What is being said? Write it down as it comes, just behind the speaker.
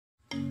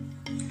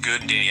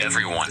Good day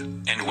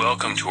everyone, and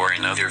welcome to our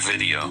another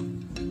video.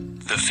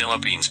 The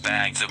Philippines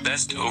bagged the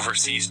best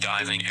overseas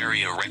diving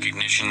area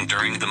recognition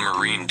during the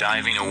Marine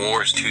Diving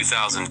Awards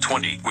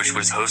 2020, which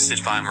was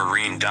hosted by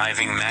Marine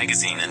Diving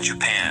Magazine in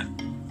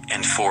Japan.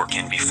 And 4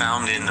 can be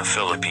found in the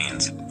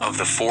Philippines. Of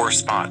the 4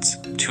 spots,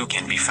 2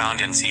 can be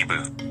found in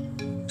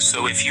Cebu.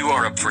 So if you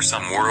are up for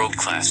some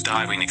world-class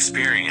diving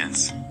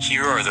experience,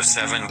 here are the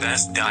 7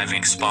 best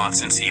diving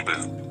spots in Cebu.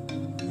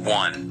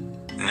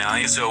 1.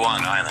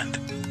 Naiasoan Island.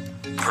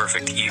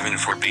 Perfect even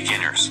for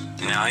beginners.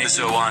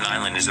 Naiasoan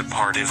Island is a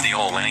part of the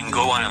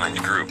Olango Island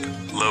group,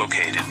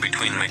 located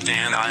between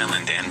Mactan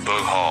Island and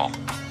Bohol.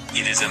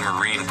 It is a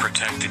marine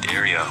protected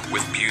area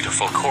with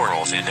beautiful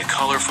corals and a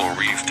colorful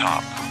reef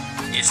top.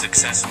 It's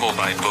accessible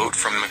by boat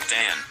from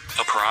Mactan,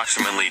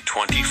 approximately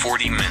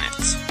 20-40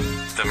 minutes.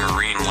 The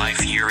marine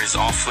life here is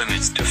off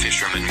limits to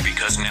fishermen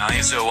because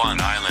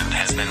Naiasoan Island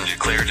has been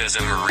declared as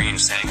a marine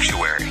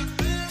sanctuary.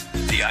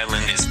 The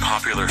island is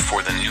popular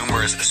for the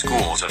numerous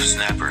schools of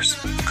snappers,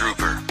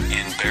 grouper,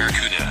 and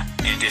barracuda,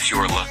 and if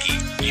you're lucky,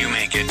 you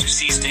may get to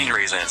see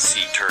stingrays and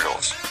sea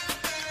turtles.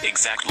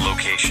 Exact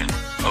location: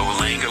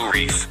 Olango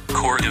Reef,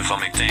 Cordova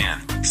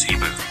Mactan,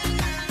 Cebu.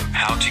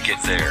 How to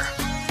get there?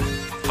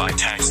 By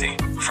taxi.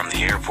 From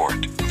the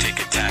airport, take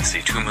a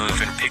taxi to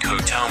Move-and-Pick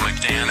Hotel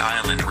Mactan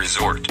Island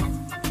Resort.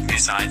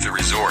 Beside the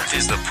resort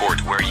is the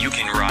port where you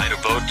can ride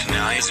a boat to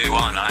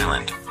Naiasoan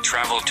Island.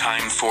 Travel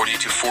time 40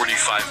 to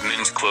 45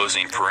 minutes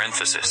closing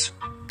parenthesis.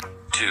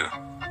 2.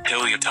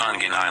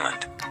 Hilyatongan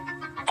Island.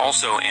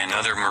 Also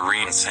another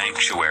marine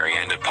sanctuary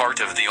and a part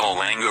of the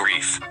Olango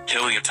Reef,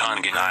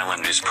 Hilyatongan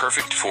Island is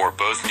perfect for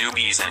both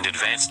newbies and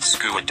advanced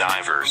scuba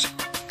divers.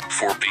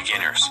 For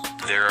beginners,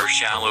 there are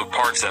shallow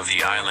parts of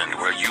the island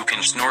where you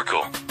can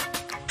snorkel.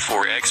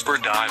 For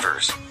expert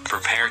divers,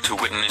 prepare to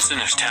witness an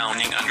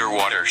astounding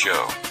underwater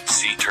show,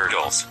 sea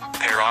turtles,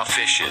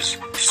 parrotfishes,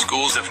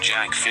 schools of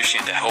jackfish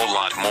and a whole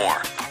lot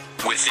more.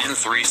 Within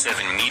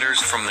 3-7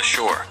 meters from the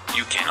shore,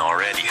 you can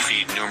already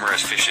feed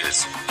numerous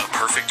fishes, a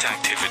perfect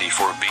activity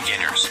for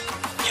beginners.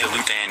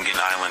 Hilyatongan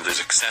Island is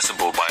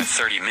accessible by a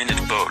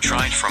 30-minute boat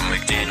ride from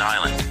Mactan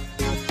Island.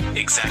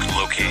 Exact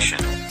location: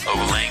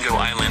 Olango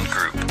Island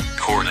Group,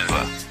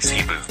 Cordova,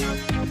 Cebu.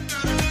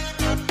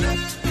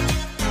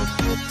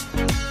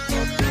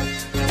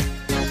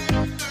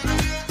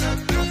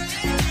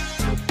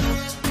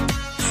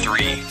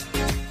 3.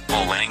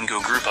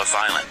 Olango Group of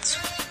Islands.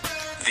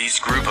 These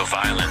group of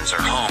islands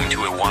are home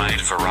to a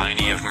wide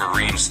variety of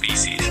marine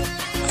species.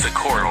 The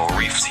coral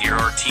reefs here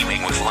are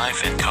teeming with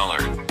life and color.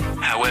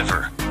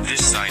 However,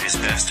 this site is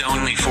best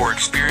only for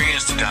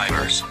experienced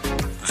divers.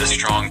 The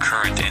strong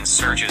current and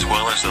surge as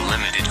well as the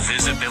limited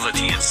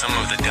visibility in some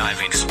of the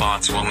diving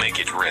spots will make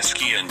it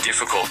risky and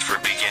difficult for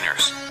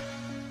beginners.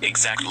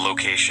 Exact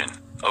location: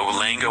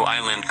 Olango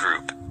Island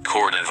Group,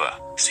 Cordova,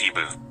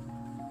 Cebu.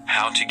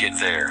 How to get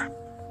there?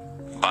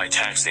 By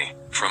taxi.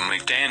 From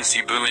Mactan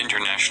Cebu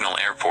International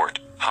Airport,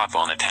 hop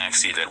on a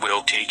taxi that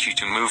will take you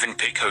to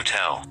Move-and-Pick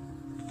Hotel.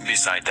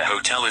 Beside the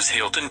hotel is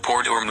Hilton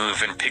Port or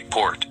Move-and-Pick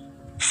Port.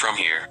 From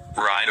here,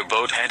 ride a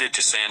boat headed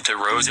to Santa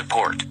Rosa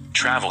Port.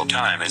 Travel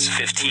time is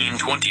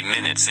 15-20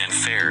 minutes and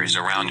fare is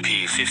around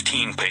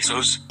P15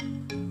 pesos.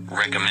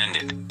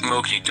 Recommended: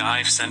 Moki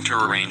Dive Center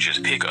arranges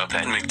pickup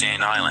at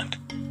Mactan Island.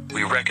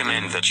 We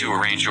recommend that you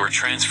arrange your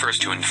transfers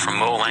to and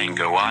from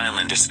Olango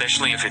Island,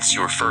 especially if it's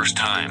your first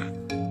time.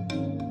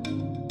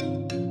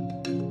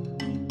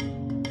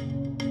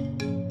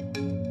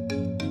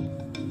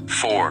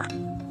 4.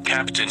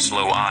 Captain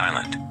Slow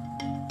Island.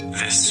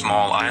 This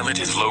small islet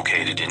is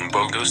located in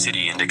Bogo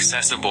City and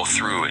accessible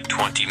through a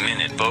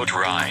 20-minute boat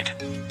ride.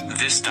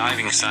 This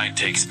diving site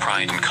takes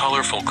pride in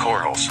colorful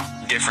corals,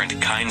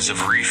 different kinds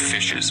of reef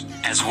fishes,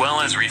 as well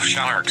as reef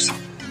sharks.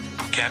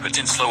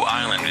 Captain Slow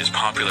Island is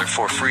popular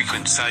for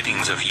frequent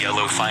sightings of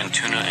yellowfin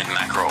tuna and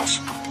mackerels.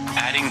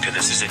 Adding to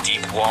this is a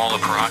deep wall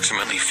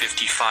approximately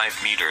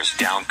 55 meters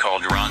down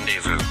called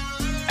Rendezvous.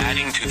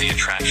 Adding to the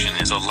attraction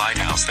is a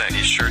lighthouse that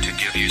is sure to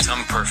give you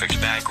some perfect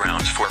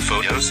backgrounds for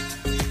photos.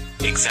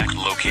 Exact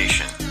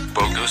location: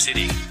 Bogo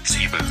City,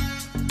 Cebu.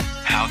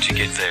 How to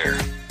get there?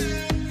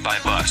 By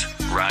bus.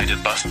 Ride a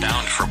bus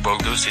bound for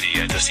Bogo City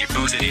at the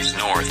Cebu City's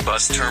North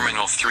Bus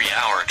Terminal.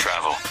 3-hour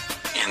travel.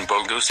 In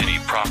Bogo City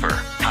proper,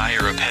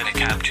 hire a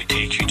pedicab to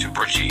take you to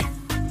Brgy,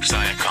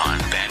 Sayakon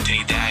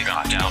Bantay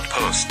Dagat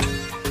Outpost.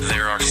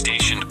 There are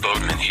stationed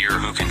boatmen here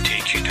who can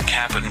take you to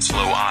Captain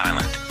Slow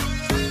Island.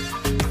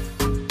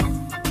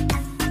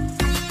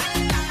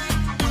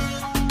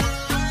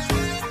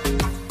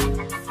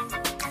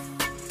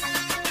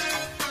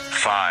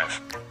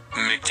 5.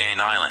 Mactan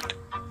Island.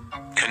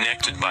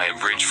 Connected by a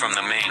bridge from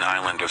the main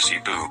island of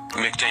Cebu,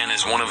 Mactan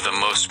is one of the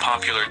most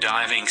popular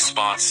diving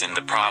spots in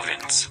the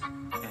province.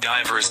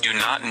 Divers do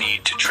not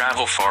need to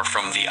travel far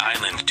from the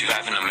island to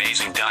have an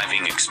amazing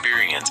diving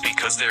experience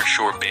because their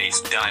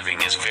shore-based diving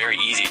is very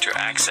easy to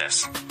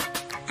access.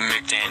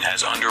 Mactan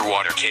has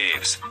underwater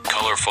caves,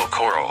 colorful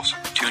corals,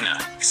 tuna,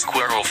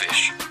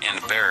 squirrelfish,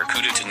 and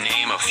barracuda to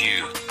name a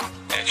few.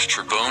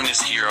 Extra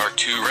bonus, here are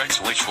 2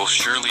 wrecks which will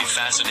surely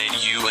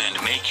fascinate you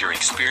and make your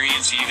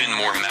experience even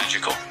more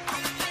magical.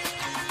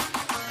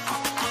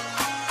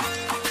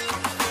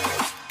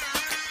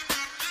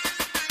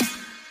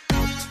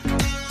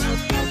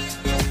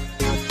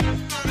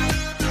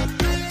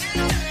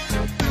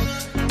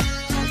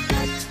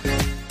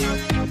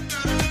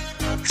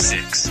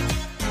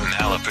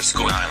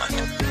 Malabiscu Island.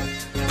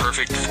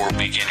 Perfect for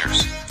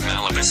beginners,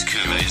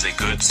 Malabiscu is a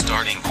good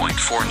starting point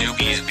for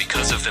newbies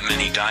because of the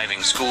many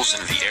diving schools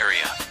in the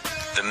area.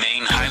 The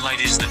main highlight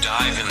is the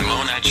dive in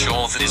Monad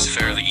Shoal that is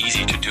fairly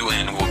easy to do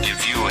and will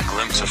give you a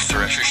glimpse of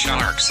thresher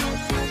sharks.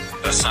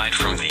 Aside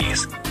from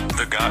these,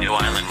 the Gayo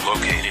Island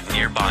located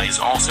nearby is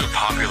also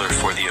popular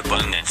for the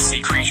abundant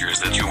sea creatures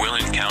that you will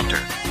encounter: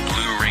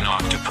 blue ring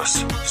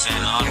octopus,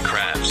 xenon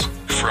crabs,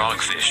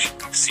 frogfish,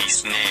 sea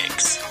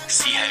snakes,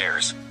 sea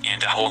hares,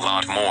 and a whole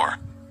lot more.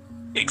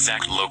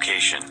 Exact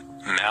location: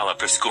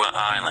 Malabiscu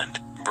Island,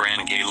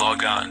 Barangay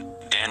Logan,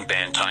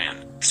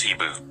 Danbantayan,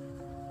 Cebu.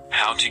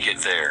 How to get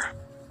there?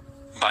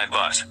 By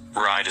bus.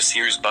 Ride a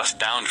Sears bus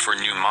bound for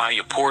New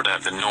Maya Port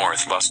at the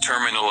North Bus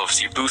Terminal of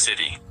Cebu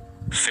City.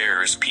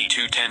 Fare is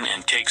P210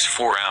 and takes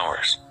 4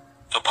 hours.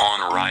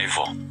 Upon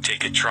arrival,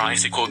 take a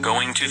tricycle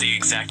going to the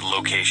exact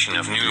location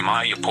of New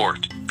Maya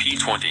Port,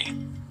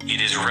 P20. It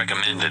is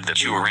recommended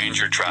that you arrange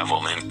your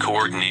travel in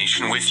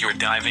coordination with your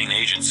diving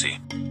agency.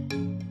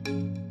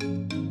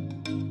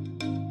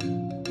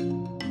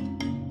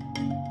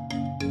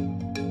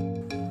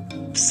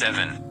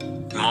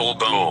 7.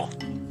 Mobile.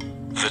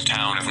 The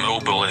town of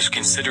Mobile is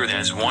considered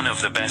as one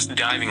of the best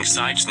diving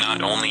sites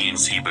not only in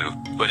Cebu,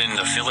 but in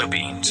the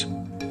Philippines.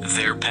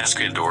 Their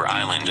Pescador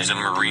Island is a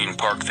marine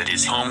park that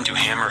is home to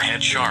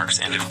hammerhead sharks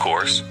and, of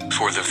course,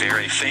 for the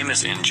very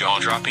famous and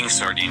jaw-dropping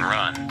sardine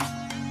run.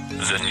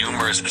 The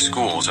numerous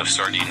schools of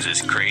sardines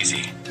is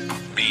crazy.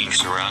 Being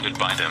surrounded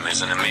by them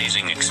is an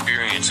amazing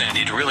experience and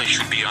it really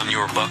should be on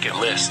your bucket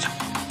list.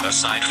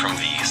 Aside from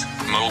these,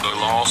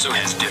 Mobile also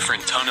has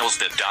different tunnels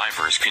that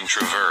divers can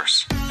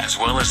traverse, as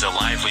well as a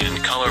lively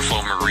and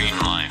colorful marine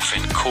life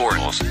and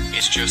corals.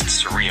 It's just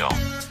surreal.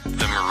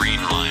 The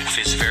marine life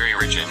is very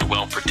rich and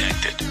well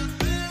protected.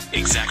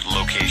 Exact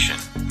location: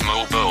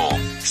 Mobile,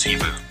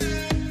 Cebu.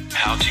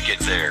 How to get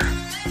there?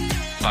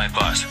 By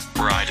bus.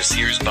 Ride a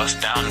Sears bus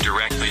bound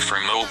directly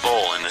from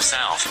Mobile in the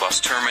South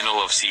Bus Terminal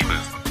of Cebu.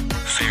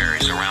 Fare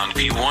is around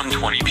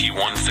P120,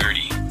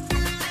 P130.